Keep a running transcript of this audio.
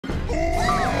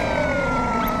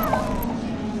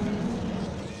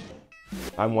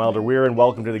I'm Wilder Weir and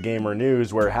welcome to the Gamer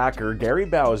News, where hacker Gary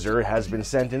Bowser has been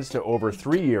sentenced to over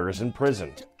 3 years in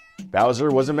prison. Bowser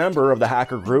was a member of the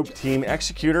hacker group Team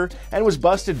Executor and was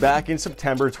busted back in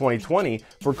September 2020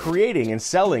 for creating and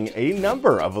selling a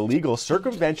number of illegal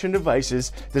circumvention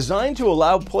devices designed to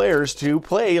allow players to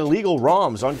play illegal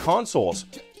ROMs on consoles,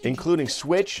 including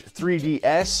Switch,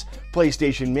 3DS,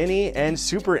 PlayStation Mini, and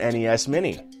Super NES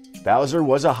Mini. Bowser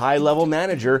was a high-level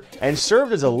manager and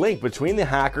served as a link between the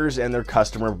hackers and their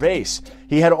customer base.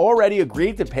 He had already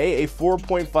agreed to pay a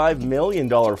 $4.5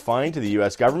 million fine to the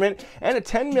US government and a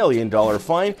 $10 million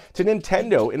fine to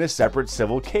Nintendo in a separate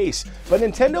civil case, but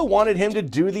Nintendo wanted him to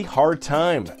do the hard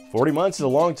time. 40 months is a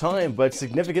long time, but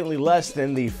significantly less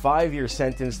than the 5-year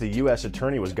sentence the US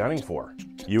attorney was gunning for.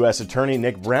 U.S. Attorney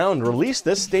Nick Brown released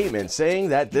this statement saying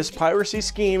that this piracy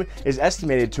scheme is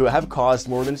estimated to have caused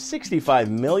more than $65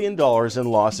 million in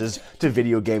losses to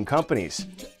video game companies.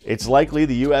 It's likely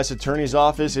the U.S. Attorney's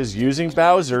Office is using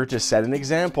Bowser to set an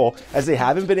example, as they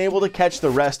haven't been able to catch the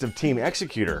rest of Team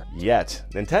Executor yet.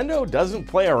 Nintendo doesn't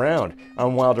play around.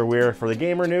 I'm Wilder Weir for the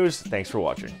Gamer News. Thanks for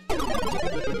watching.